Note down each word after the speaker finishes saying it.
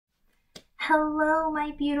Hello,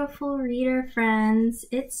 my beautiful reader friends.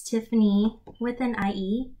 It's Tiffany with an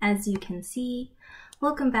IE, as you can see.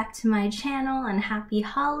 Welcome back to my channel and happy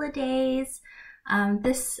holidays.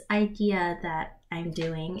 This idea that I'm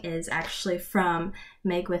doing is actually from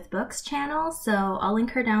Meg with Books channel, so I'll link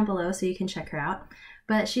her down below so you can check her out.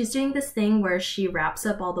 But she's doing this thing where she wraps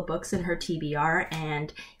up all the books in her TBR,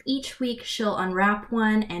 and each week she'll unwrap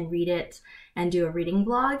one and read it and do a reading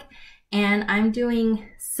vlog. And I'm doing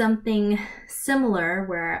something similar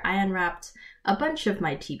where I unwrapped a bunch of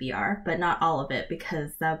my TBR, but not all of it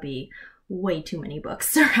because that'd be way too many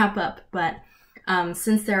books to wrap up. But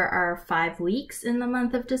since there are 5 weeks in the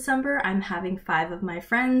month of December, I'm having 5 of my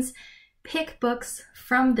friends pick books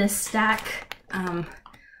from this stack.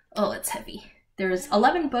 Oh, it's heavy. There's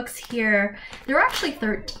 11 books here. There were actually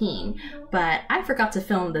 13, but I forgot to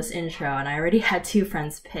film this intro and I already had 2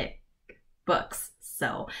 friends pick books.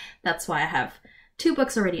 So that's why I have 2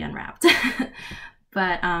 books already unwrapped.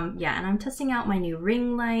 But yeah, and I'm testing out my new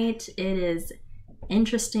ring light. It is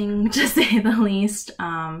interesting to say the least.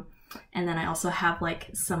 And then I also have like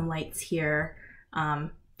some lights here on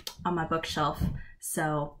my bookshelf.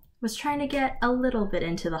 So was trying to get a little bit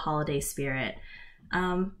into the holiday spirit.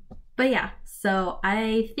 But yeah, so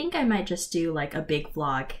I think I might just do like a big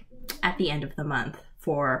vlog at the end of the month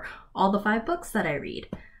for all the 5 books that I read.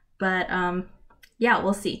 But yeah,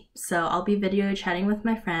 we'll see. So I'll be video chatting with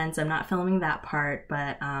my friends. I'm not filming that part,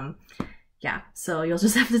 but yeah, so you'll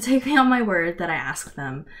just have to take me on my word that I asked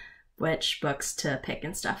them which books to pick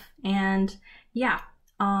and stuff. And yeah,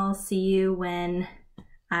 I'll see you when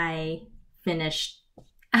I finish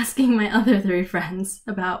asking my other 3 friends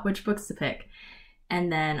about which books to pick.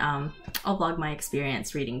 And then I'll vlog my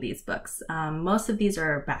experience reading these books. Most of these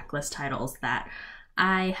are backlist titles that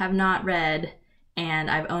I have not read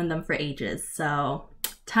and I've owned them for ages, so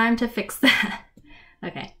time to fix that.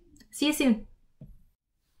 Okay, see you soon.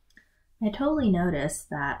 I totally noticed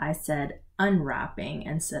that I said unwrapping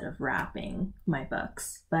instead of wrapping my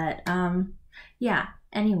books, but yeah,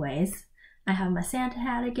 anyways, I have my Santa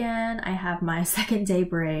hat again, I have my second day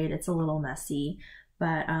braid, it's a little messy,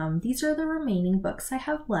 but these are the remaining books I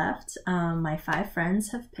have left. My 5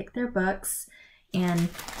 friends have picked their books, and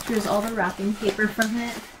here's all the wrapping paper from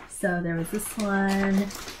it. So there was this one,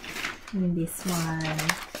 and this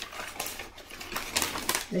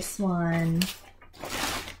one,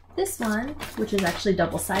 this one, which is actually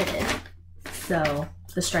double-sided, so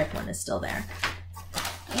the striped one is still there,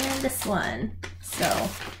 and this one, so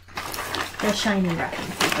the shiny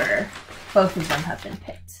wrapping paper, both of them have been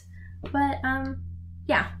picked. But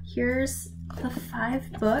yeah, here's the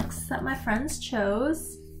 5 books that my friends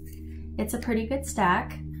chose. It's a pretty good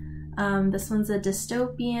stack. This one's a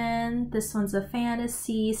dystopian, this one's a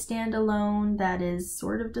fantasy standalone that is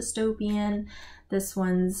sort of dystopian, this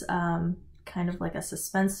one's kind of like a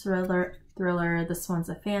suspense thriller, this one's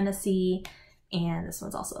a fantasy, and this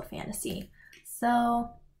one's also a fantasy. So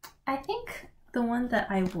I think the one that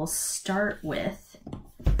I will start with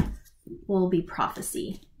will be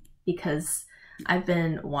Prophecy, because I've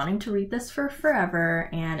been wanting to read this for forever,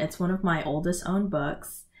 and it's one of my oldest owned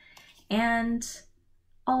books, and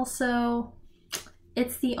also,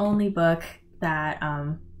 it's the only book that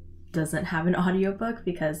doesn't have an audiobook,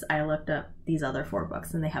 because I looked up these other 4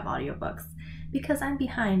 books and they have audiobooks because I'm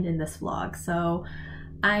behind in this vlog. So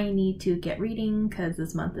I need to get reading because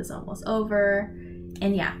this month is almost over.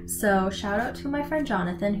 And yeah, so shout out to my friend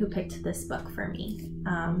Jonathan who picked this book for me.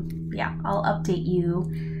 Yeah, I'll update you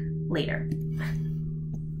later.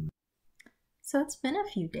 So it's been a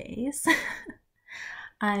few days.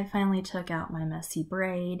 I finally took out my messy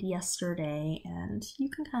braid yesterday, and you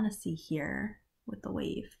can kind of see here with the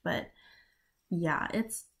wave, but yeah,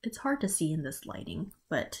 it's hard to see in this lighting,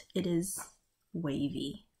 but it is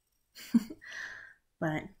wavy.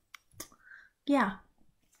 But yeah,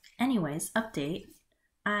 anyways, update.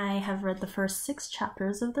 I have read the first 6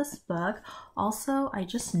 chapters of this book. Also, I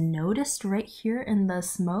just noticed right here in the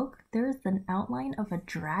smoke, there's an outline of a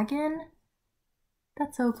dragon.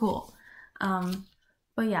 That's so cool.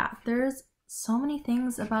 But yeah, there's so many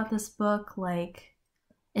things about this book, like,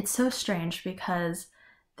 it's so strange because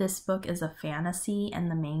this book is a fantasy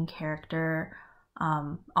and the main character,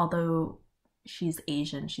 although she's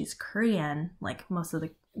Asian, she's Korean, like most of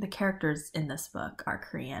the characters in this book are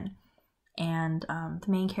Korean. And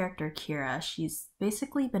the main character, Kira, she's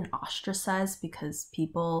basically been ostracized because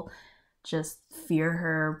people just fear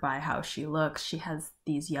her by how she looks. She has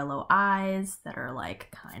these yellow eyes that are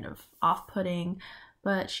like kind of off-putting,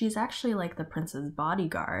 but she's actually like the prince's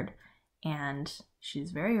bodyguard, and she's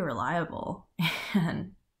very reliable.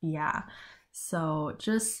 And yeah, so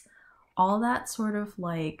just all that sort of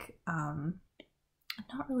like,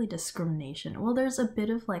 not really discrimination. Well, there's a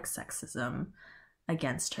bit of like sexism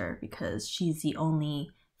against her because she's the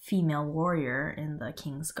only female warrior in the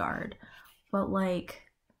King's Guard. But like,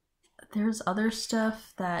 there's other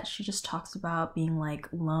stuff that she just talks about being like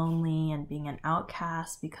lonely and being an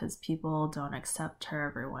outcast because people don't accept her,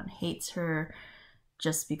 everyone hates her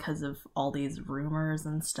just because of all these rumors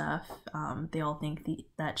and stuff. They all think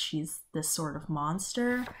that she's this sort of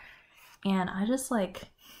monster, and I just like,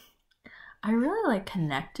 I really like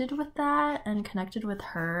connected with that and connected with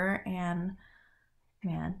her, and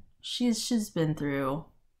man, she's been through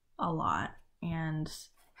a lot, and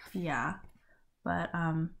yeah, but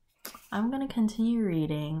I'm gonna continue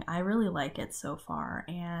reading. I really like it so far,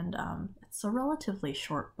 and it's a relatively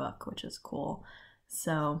short book, which is cool.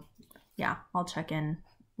 So yeah, I'll check in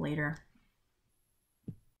later.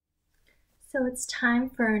 So it's time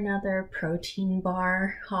for another protein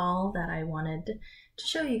bar haul that I wanted to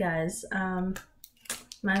show you guys.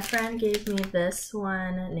 My friend gave me this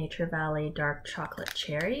one, Nature Valley Dark Chocolate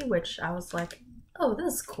Cherry, which I was like, oh,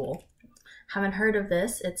 this is cool. Haven't heard of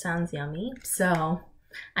this. It sounds yummy, so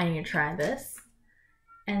I need to try this.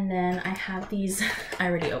 And then I have these, I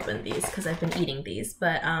already opened these because I've been eating these,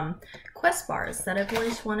 but Quest bars that I've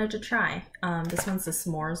always wanted to try. This one's the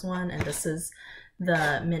s'mores one, and this is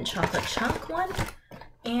the mint chocolate chunk one.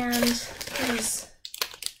 And this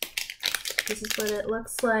is what it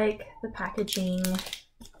looks like, the packaging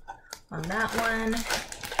on that one.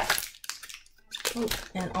 Oh,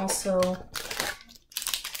 and also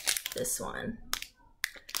this one.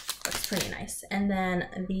 Looks pretty nice. And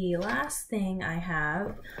then the last thing I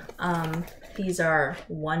have, these are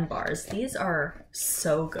One bars. These are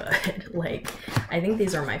so good. Like, I think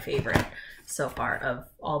these are my favorite so far of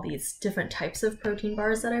all these different types of protein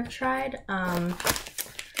bars that I've tried.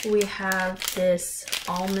 We have this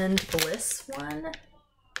Almond Bliss one,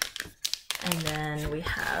 and then we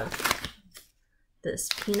have this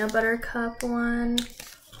peanut butter cup one.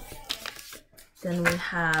 Then we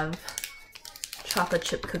have chocolate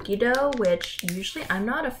chip cookie dough, which usually I'm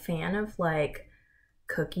not a fan of like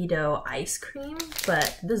cookie dough ice cream,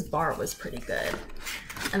 but this bar was pretty good.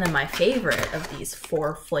 And then my favorite of these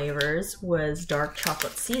 4 flavors was dark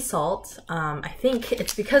chocolate sea salt. I think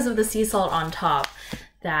it's because of the sea salt on top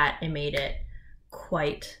that it made it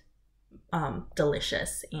quite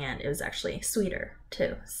delicious, and it was actually sweeter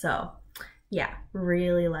too. So yeah,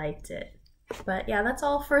 really liked it. But yeah, that's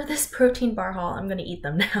all for this protein bar haul. I'm gonna eat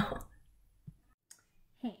them now.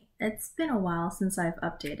 Hey, it's been a while since I've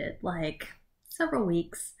updated, like several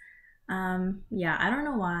weeks. Yeah, I don't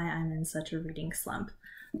know why I'm in such a reading slump,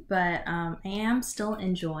 but I am still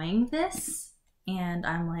enjoying this, and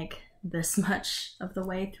I'm like this much of the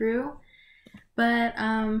way through. But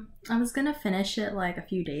I was gonna finish it like a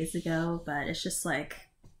few days ago, but it's just like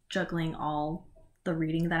juggling all the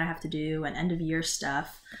reading that I have to do and end of year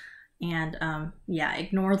stuff. And yeah,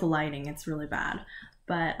 ignore the lighting, it's really bad.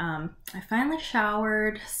 But I finally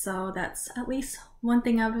showered, so that's at least one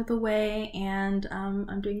thing out of the way, and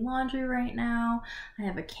I'm doing laundry right now. I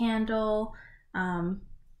have a candle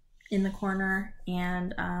in the corner,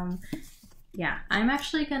 and yeah, I'm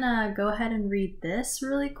actually gonna go ahead and read this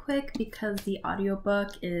really quick because the audiobook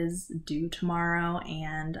is due tomorrow,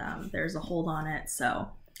 and there's a hold on it, so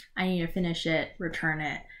I need to finish it, return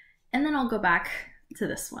it, and then I'll go back to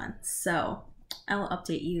this one. So I will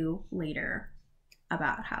update you later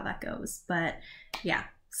about how that goes. But yeah,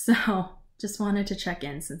 so just wanted to check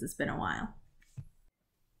in since it's been a while.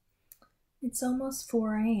 It's almost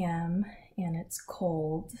 4 a.m. and it's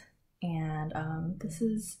cold, and this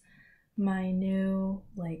is my new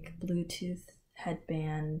like Bluetooth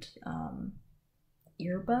headband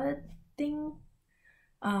earbud thing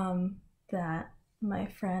that my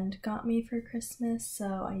friend got me for Christmas,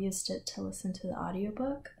 so I used it to listen to the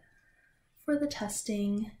audiobook for the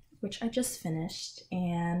testing, which I just finished.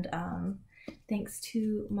 And thanks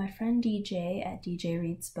to my friend DJ at DJ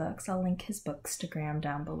Reads Books, I'll link his bookstagram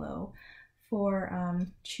down below, for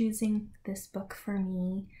choosing this book for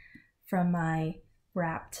me from my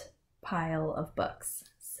wrapped pile of books.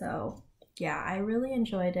 So yeah, I really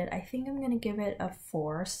enjoyed it. I think I'm gonna give it a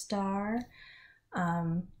 4-star.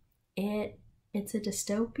 It's a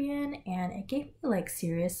dystopian, and it gave me like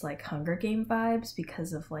serious like Hunger Game vibes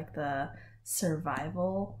because of like the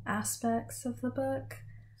survival aspects of the book.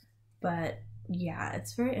 But yeah,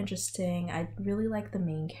 it's very interesting. I really like the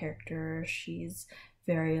main character. She's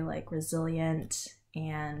very like resilient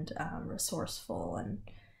and resourceful, and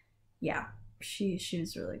yeah, she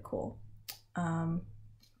was really cool.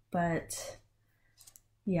 But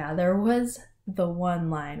yeah, there was the one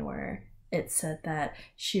line where it said that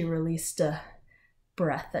she released a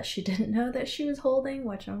breath that she didn't know that she was holding,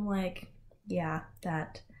 which I'm like, yeah,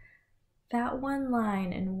 that one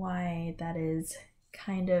line and why that is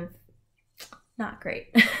kind of not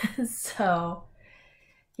great. So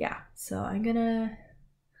yeah, so I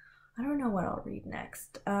don't know what I'll read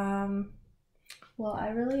next. Well, I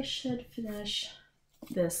really should finish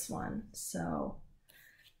this one, so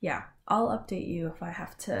yeah, I'll update you if I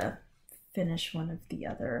have to finish one of the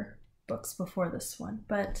other books before this one,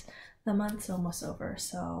 but the month's almost over,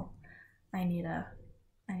 so I need to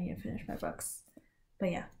finish my books.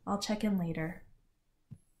 But yeah, I'll check in later.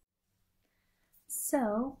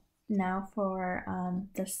 So now for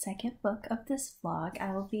the second book of this vlog,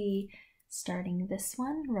 I will be starting this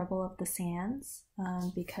one, Rebel of the Sands,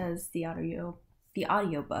 because the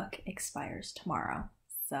audiobook expires tomorrow,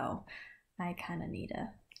 so I kind of need to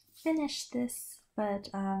finish this. But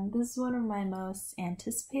this is one of my most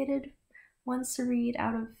anticipated ones to read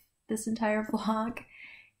out of this entire vlog,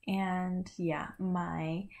 and yeah,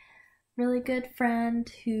 my really good friend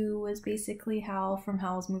who was basically Hal from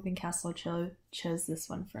Howl's Moving Castle chose this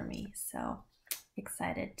one for me, so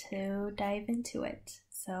excited to dive into it.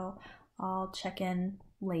 So I'll check in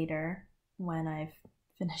later when I've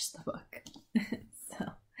finished the book. So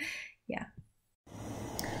yeah.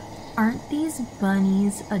 Aren't these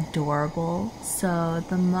bunnies adorable? So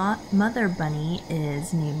the mother bunny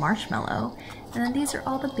is named Marshmallow, and then these are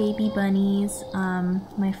all the baby bunnies.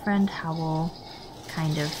 My friend Howl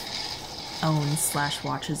kind of owns /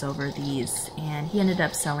 watches over these, and he ended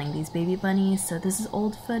up selling these baby bunnies, so this is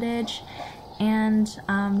old footage. And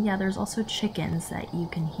yeah, there's also chickens that you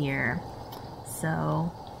can hear.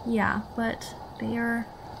 So yeah, but they are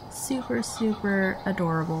super, super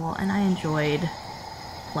adorable, and I enjoyed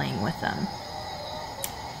playing with them.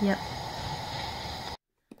 Yep.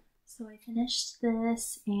 So I finished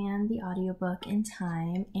this and the audiobook in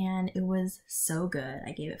time, and it was so good.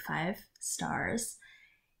 I gave it 5 stars.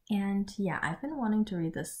 And yeah, I've been wanting to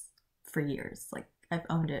read this for years. Like, I've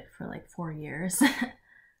owned it for like 4 years.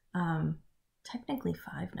 Technically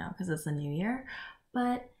 5 now because it's a new year.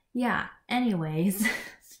 But yeah, anyways,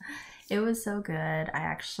 it was so good. I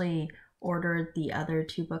actually ordered the other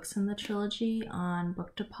 2 books in the trilogy on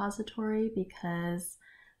Book Depository because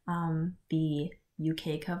the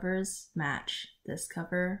UK covers match this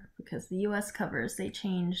cover, because the US covers, they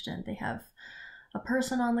changed and they have a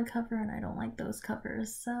person on the cover, and I don't like those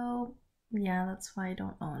covers. So yeah, that's why I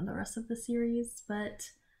don't own the rest of the series. But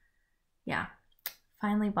yeah,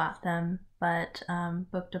 finally bought them. But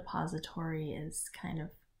Book Depository is kind of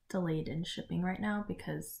delayed in shipping right now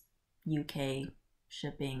because UK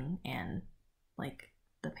shipping and like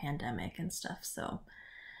the pandemic and stuff. So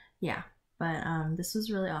yeah, but this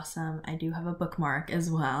was really awesome. I do have a bookmark as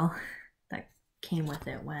well that came with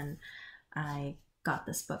it when I got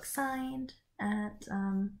this book signed at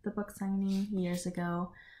the book signing years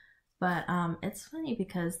ago. But it's funny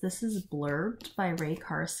because this is blurbed by Ray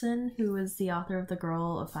Carson, who is the author of the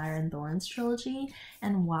Girl of Fire and Thorns trilogy.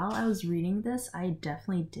 And while I was reading this, I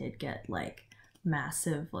definitely did get like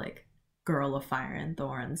massive like Girl of Fire and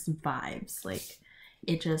Thorns vibes. Like,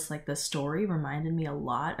 it just, like, the story reminded me a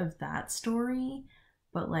lot of that story,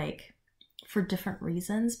 but like for different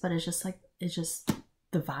reasons. But it's just like, it's just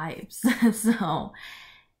the vibes. So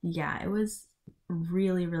yeah, it was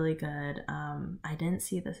really, really good. I didn't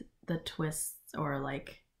see the twists, or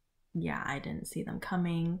like, yeah, I didn't see them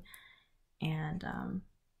coming. And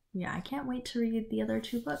yeah, I can't wait to read the other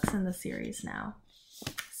 2 books in the series now.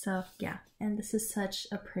 So yeah, and this is such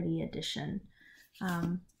a pretty edition.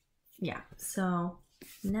 Yeah, so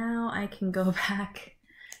now I can go back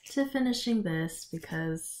to finishing this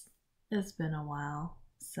because it's been a while.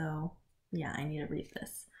 So yeah, I need to read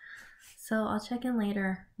this. So I'll check in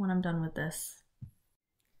later when I'm done with this.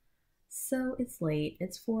 So it's late,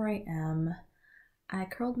 it's 4 a.m. I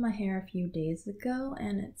curled my hair a few days ago,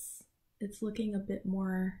 and it's looking a bit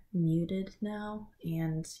more muted now,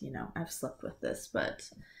 and you know, I've slept with this. But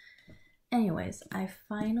anyways, I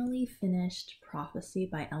finally finished Prophecy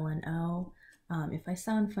by Ellen O. If I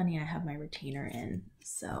sound funny, I have my retainer in,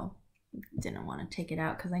 so didn't want to take it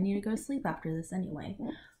out because I need to go to sleep after this anyway.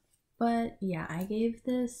 But yeah, I gave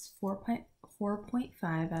this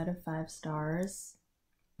 4.5 out of 5 stars,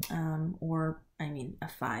 or I mean a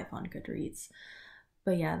 5 on Goodreads.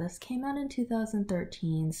 But yeah, this came out in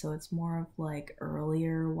 2013, so it's more of like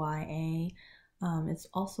earlier YA. It's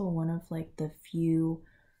also one of like the few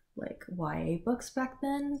like YA books back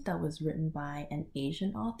then that was written by an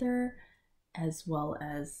Asian author, as well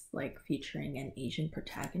as like featuring an Asian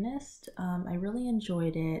protagonist. I really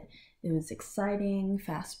enjoyed it. It was exciting,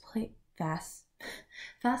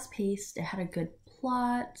 fast-paced. It had a good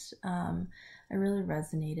plot. I really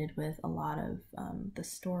resonated with a lot of the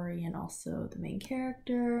story and also the main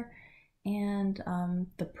character, and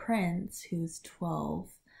the prince, who's 12,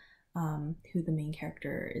 who the main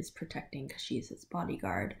character is protecting because she's his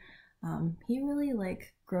bodyguard. He really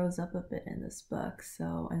like grows up a bit in this book,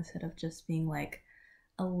 so instead of just being like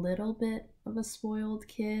a little bit of a spoiled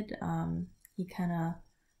kid, he kind of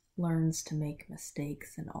learns to make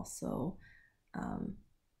mistakes, and also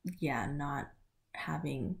yeah, not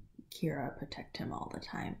having Kira protect him all the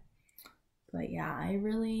time. But yeah, I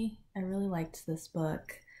really liked this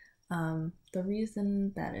book. The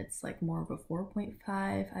reason that it's like more of a 4.5,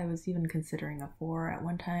 I was even considering a 4 at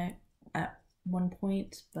one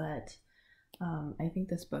point, but I think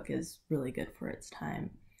this book is really good for its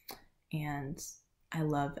time, and I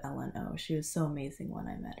love Ellen O. She was so amazing when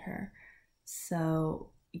I met her.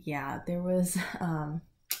 So yeah, there was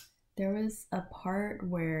a part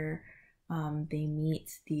where they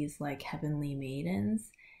meet these like heavenly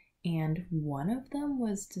maidens, and one of them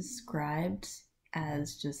was described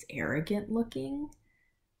as just arrogant looking,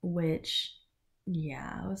 which,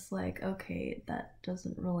 yeah, I was like, okay, that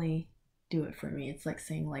doesn't really do it for me. It's like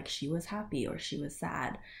saying like she was happy or she was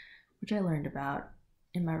sad, which I learned about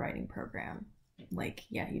in my writing program. Like,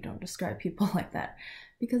 yeah, you don't describe people like that,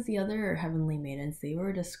 because the other heavenly maidens, they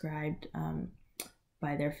were described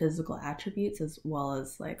by their physical attributes as well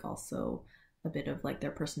as like also a bit of like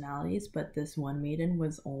their personalities, but this one maiden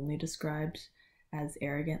was only described as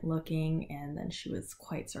arrogant looking, and then she was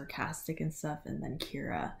quite sarcastic and stuff, and then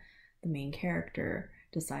Kira, the main character,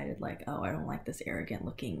 decided like, oh, I don't like this arrogant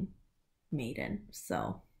looking maiden.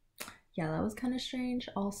 So yeah, that was kind of strange.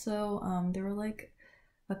 Also, there were like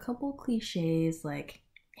a couple cliches, like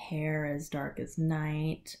hair as dark as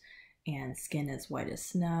night and skin as white as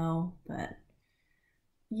snow, but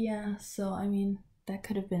yeah, so I mean, that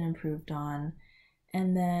could have been improved on.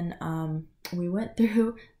 And then we went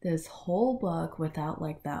through this whole book without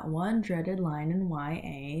like that one dreaded line in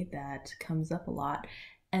YA that comes up a lot.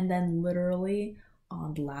 And then literally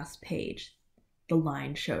on the last page, the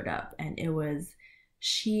line showed up, and it was,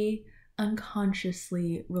 she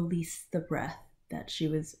unconsciously released the breath that she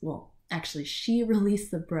was, well, actually, she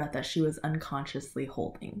released the breath that she was unconsciously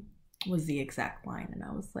holding, was the exact line. And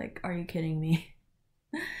I was like, are you kidding me?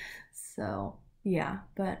 So yeah,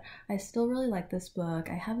 but I still really like this book.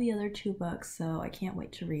 I have the other 2 books, so I can't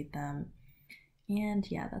wait to read them. And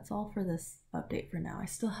yeah, that's all for this update for now. I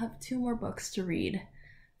still have 2 more books to read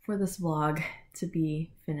for this vlog to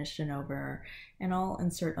be finished and over, and I'll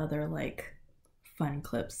insert other like fun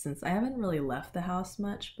clips since I haven't really left the house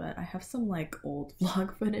much, but I have some like old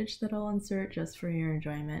vlog footage that I'll insert just for your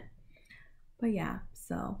enjoyment. But yeah,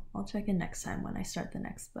 so I'll check in next time when I start the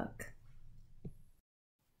next book.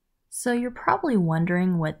 So you're probably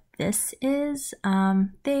wondering what this is.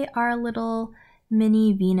 They are little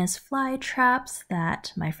mini Venus fly traps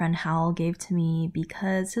that my friend Howell gave to me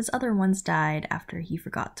because his other ones died after he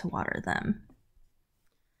forgot to water them.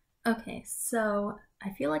 Okay, so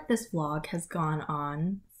I feel like this vlog has gone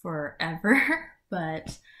on forever,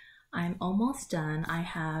 but I'm almost done. I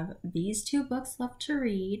have these 2 books left to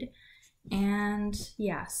read, and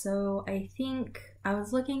yeah, so I think I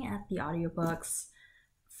was looking at the audiobooks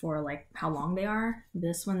for like how long they are.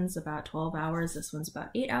 This one's about 12 hours, this one's about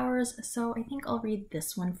 8 hours, so I think I'll read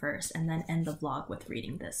this one first and then end the vlog with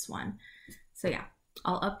reading this one. So yeah,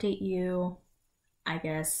 I'll update you, I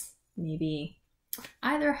guess, maybe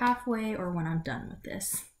either halfway or when I'm done with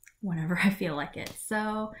this, whenever I feel like it.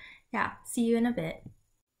 So yeah, see you in a bit.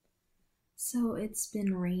 So it's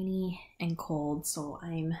been rainy and cold, so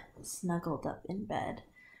I'm snuggled up in bed.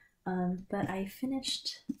 But I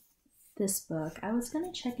finished this book. I was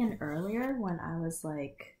gonna check in earlier when I was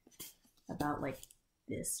like about like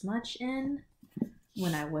this much in,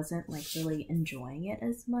 when I wasn't like really enjoying it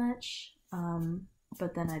as much,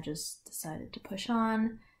 but then I just decided to push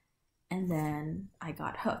on, and then I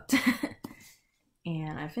got hooked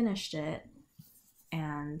and I finished it,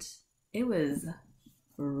 and it was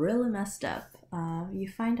really messed up. You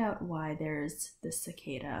find out why there's this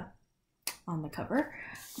cicada on the cover.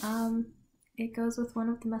 It goes with one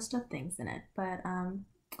of the messed up things in it, but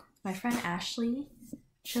my friend Ashley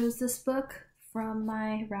chose this book from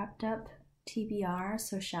my wrapped up TBR,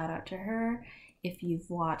 so shout out to her. If you've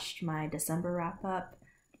watched my December wrap up,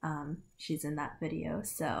 she's in that video.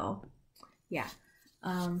 So yeah,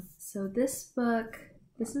 so this book,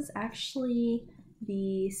 this is actually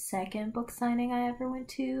the second book signing I ever went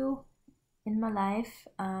to in my life.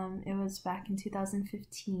 It was back in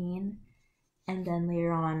 2015. And then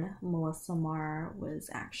later on, Melissa Marr was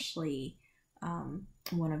actually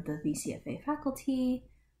one of the VCFA faculty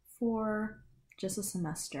for just a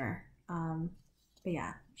semester. But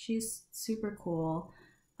yeah, she's super cool.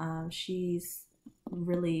 She's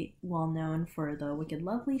really well known for the Wicked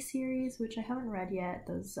Lovely series, which I haven't read yet.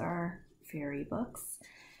 Those are fairy books.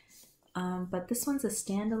 But this one's a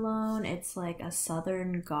standalone. It's like a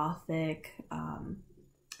Southern Gothic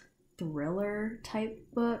thriller type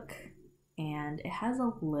book, and it has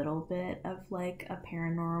a little bit of like a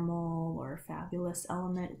paranormal or fabulous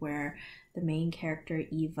element where the main character,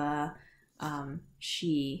 Eva,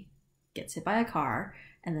 she gets hit by a car,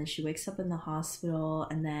 and then she wakes up in the hospital,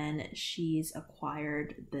 and then she's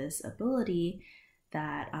acquired this ability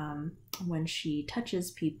that when she touches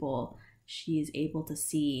people, she's able to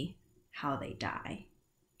see how they die.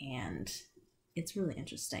 And it's really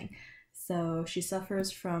interesting. So she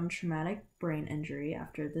suffers from traumatic brain injury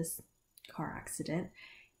after this car accident,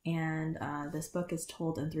 and this book is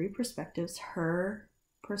told in three perspectives: her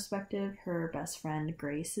perspective, her best friend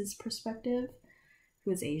Grace's perspective,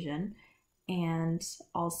 who is Asian, and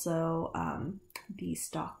also the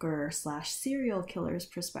stalker / serial killer's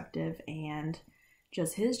perspective. And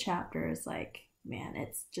just his chapter is like, man,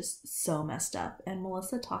 it's just so messed up. And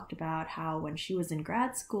Melissa talked about how when she was in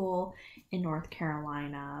grad school in North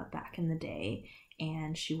Carolina back in the day,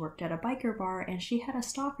 and she worked at a biker bar, and she had a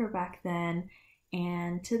stalker back then,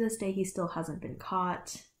 and to this day he still hasn't been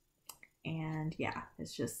caught. And yeah,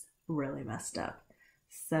 it's just really messed up.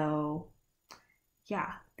 So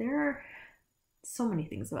yeah, there are so many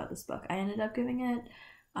things about this book. I ended up giving it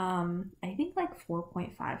I think like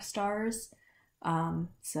 4.5 stars.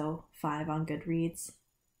 So 5 on Goodreads.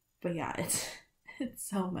 But yeah, it's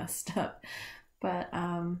so messed up. But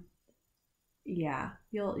yeah,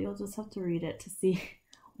 you'll just have to read it to see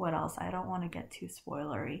what else. I don't want to get too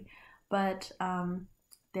spoilery. But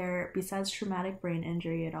there, besides traumatic brain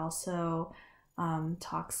injury, it also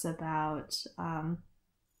talks about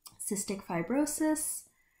cystic fibrosis,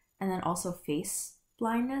 and then also face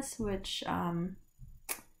blindness, which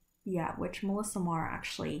which Melissa Marr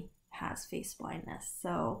actually has face blindness.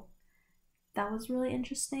 So that was really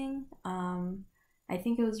interesting. I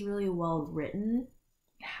think it was really well written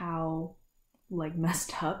how like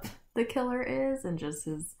messed up the killer is, and just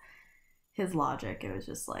his logic. It was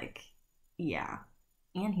just like, yeah.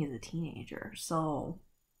 And he's a teenager, so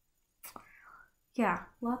yeah,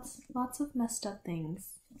 lots of messed up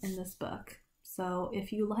things in this book. So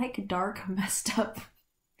if you like dark, messed up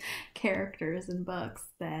characters in books,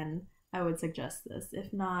 then I would suggest this.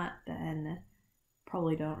 If not, then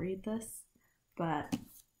probably don't read this. But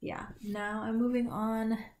yeah, now I'm moving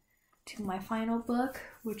on to my final book,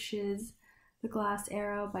 which is The Glass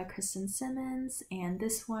Arrow by Kristen Simmons. And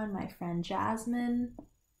this one my friend Jasmine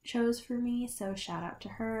chose for me, so shout out to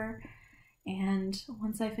her. And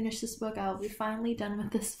once I finish this book, I'll be finally done with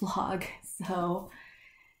this vlog. So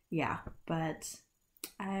yeah, but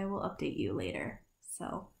I will update you later.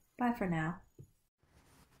 So bye for now.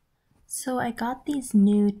 So I got these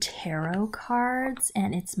new tarot cards,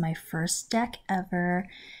 and it's my first deck ever,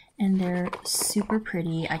 and they're super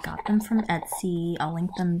pretty. I got them from Etsy. I'll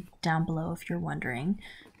link them down below if you're wondering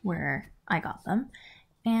where I got them.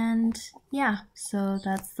 And yeah, so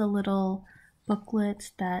that's the little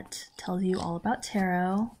booklet that tells you all about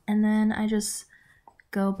tarot, and then I just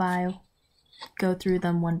go through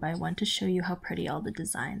them one by one to show you how pretty all the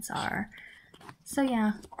designs are. So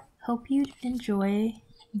yeah, hope you enjoy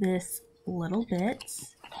this little bit,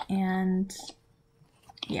 and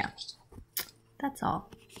yeah, that's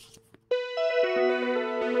all.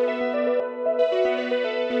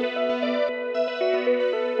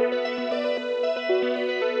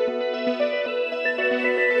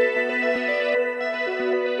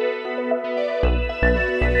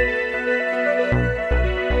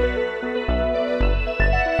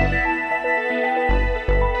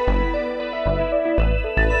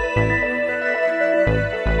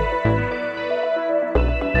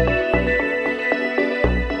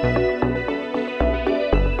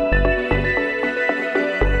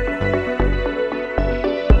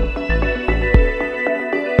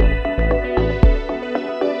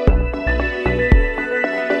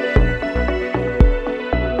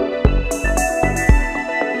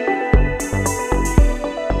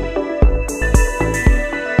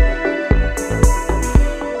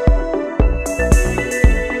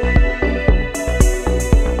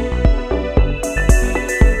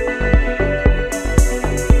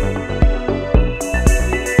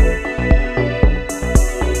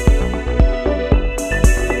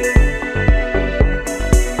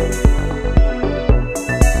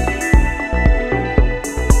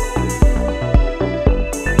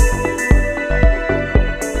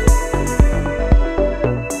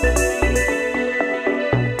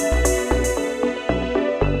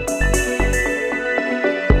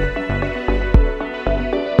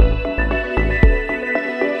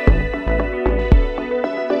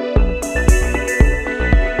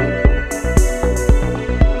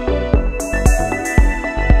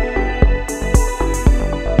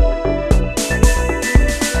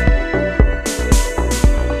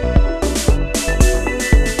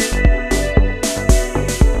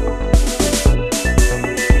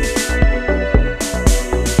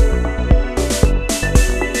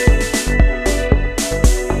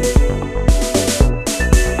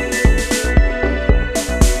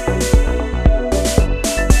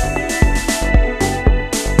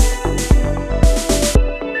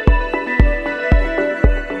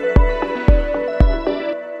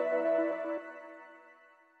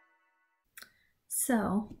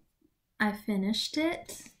 So I finished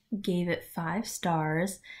it, gave it 5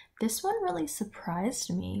 stars. This one really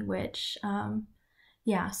surprised me, which,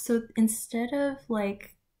 yeah, so instead of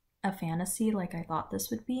like a fantasy like I thought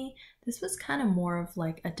this would be, this was kind of more of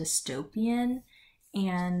like a dystopian.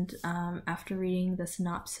 And after reading the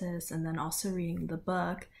synopsis and then also reading the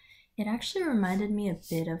book, it actually reminded me a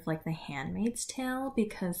bit of like The Handmaid's Tale,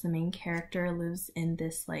 because the main character lives in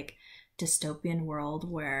this like dystopian world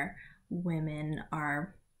where women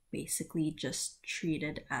are basically just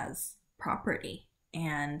treated as property.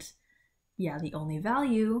 And yeah, the only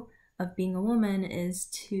value of being a woman is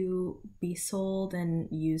to be sold and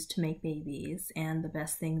used to make babies. And the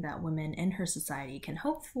best thing that women in her society can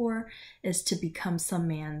hope for is to become some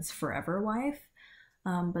man's forever wife.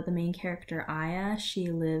 But the main character, Aya, she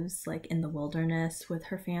lives like in the wilderness with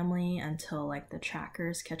her family until like the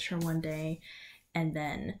trackers catch her one day. And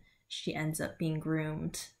then she ends up being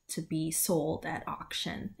groomed to be sold at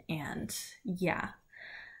auction. And yeah,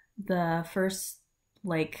 the first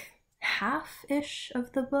like half-ish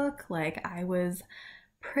of the book, like I was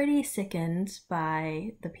pretty sickened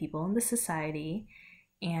by the people in the society.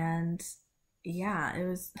 And yeah, it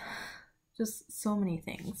was just so many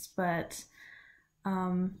things. But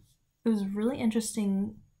it was really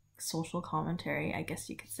interesting social commentary, I guess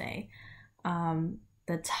you could say.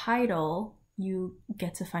 The title, you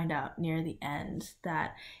get to find out near the end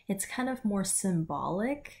that it's kind of more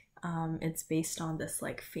symbolic. It's based on this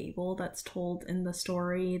like fable that's told in the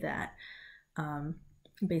story that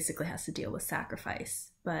basically has to deal with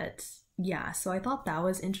sacrifice. But yeah, so I thought that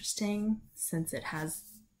was interesting since it has,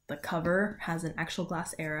 the cover has an actual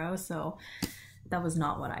glass arrow, so that was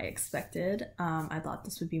not what I expected. I thought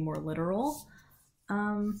this would be more literal.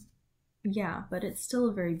 Yeah, but it's still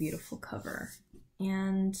a very beautiful cover.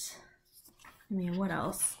 And I mean, what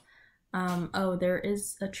else? Oh, there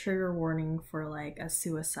is a trigger warning for like a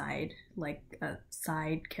suicide, like a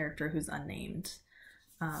side character who's unnamed.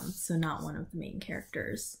 So not one of the main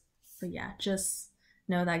characters. But yeah, just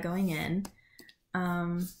know that going in.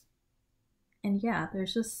 And yeah,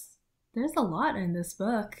 there's a lot in this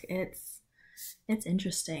book. It's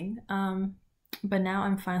interesting. But now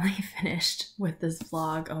I'm finally finished with this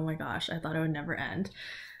vlog. Oh my gosh, I thought it would never end.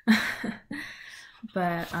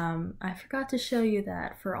 But I forgot to show you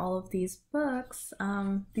that for all of these books,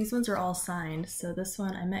 these ones are all signed. So this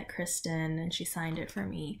one, I met Kristen and she signed it for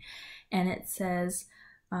me. And it says,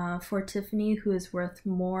 for Tiffany, who is worth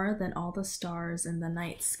more than all the stars in the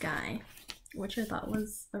night sky, which I thought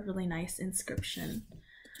was a really nice inscription.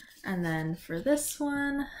 And then for this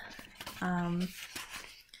one,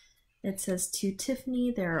 it says, to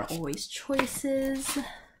Tiffany, there are always choices.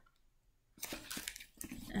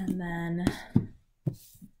 And then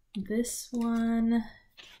this one,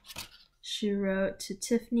 she wrote, to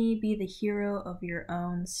Tiffany, be the hero of your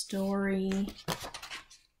own story.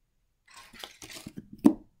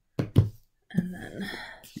 And then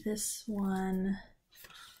this one,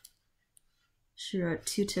 she wrote,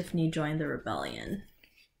 to Tiffany, join the rebellion.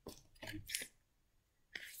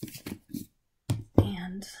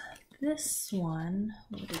 And this one,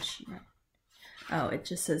 what did she write? Oh, it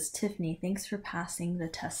just says, Tiffany, thanks for passing the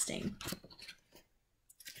testing.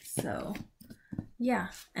 So yeah,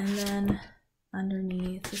 and then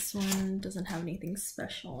underneath, this one doesn't have anything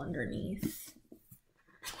special underneath.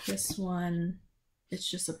 This one,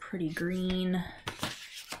 it's just a pretty green.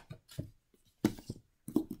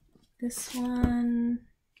 This one,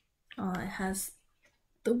 oh, it has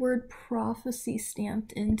the word prophecy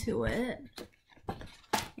stamped into it.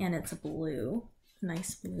 And it's a blue,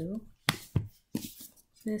 nice blue.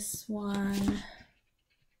 This one,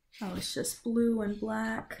 oh, it's just blue and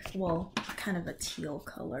black. Well, kind of a teal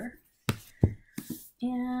color.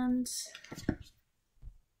 And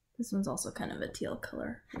this one's also kind of a teal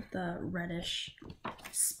color with the reddish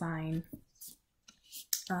spine,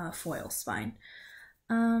 foil spine.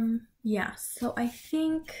 Yeah, so I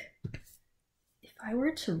think if I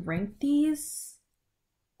were to rank these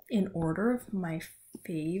in order of my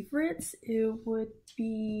favorites, it would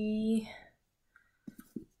be,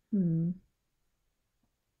 oh,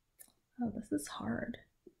 this is hard.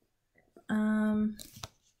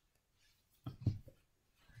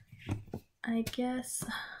 I guess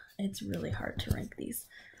it's really hard to rank these,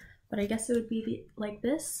 but I guess it would be like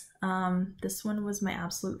this. This one was my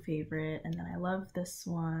absolute favorite, and then I love this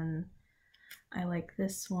one. I like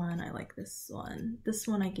this one. I like this one. This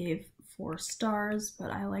one I gave 4 stars, but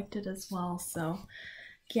I liked it as well. So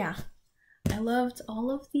yeah, I loved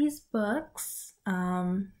all of these books.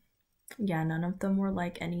 Yeah, none of them were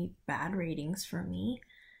like any bad ratings for me.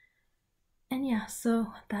 And yeah, so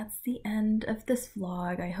that's the end of this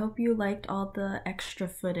vlog. I hope you liked all the extra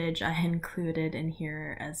footage I included in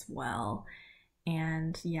here as well.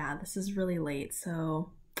 And yeah, this is really late,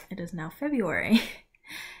 so it is now February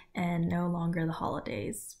and no longer the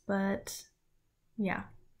holidays. But yeah,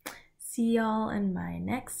 see y'all in my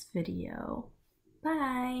next video.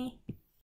 Bye!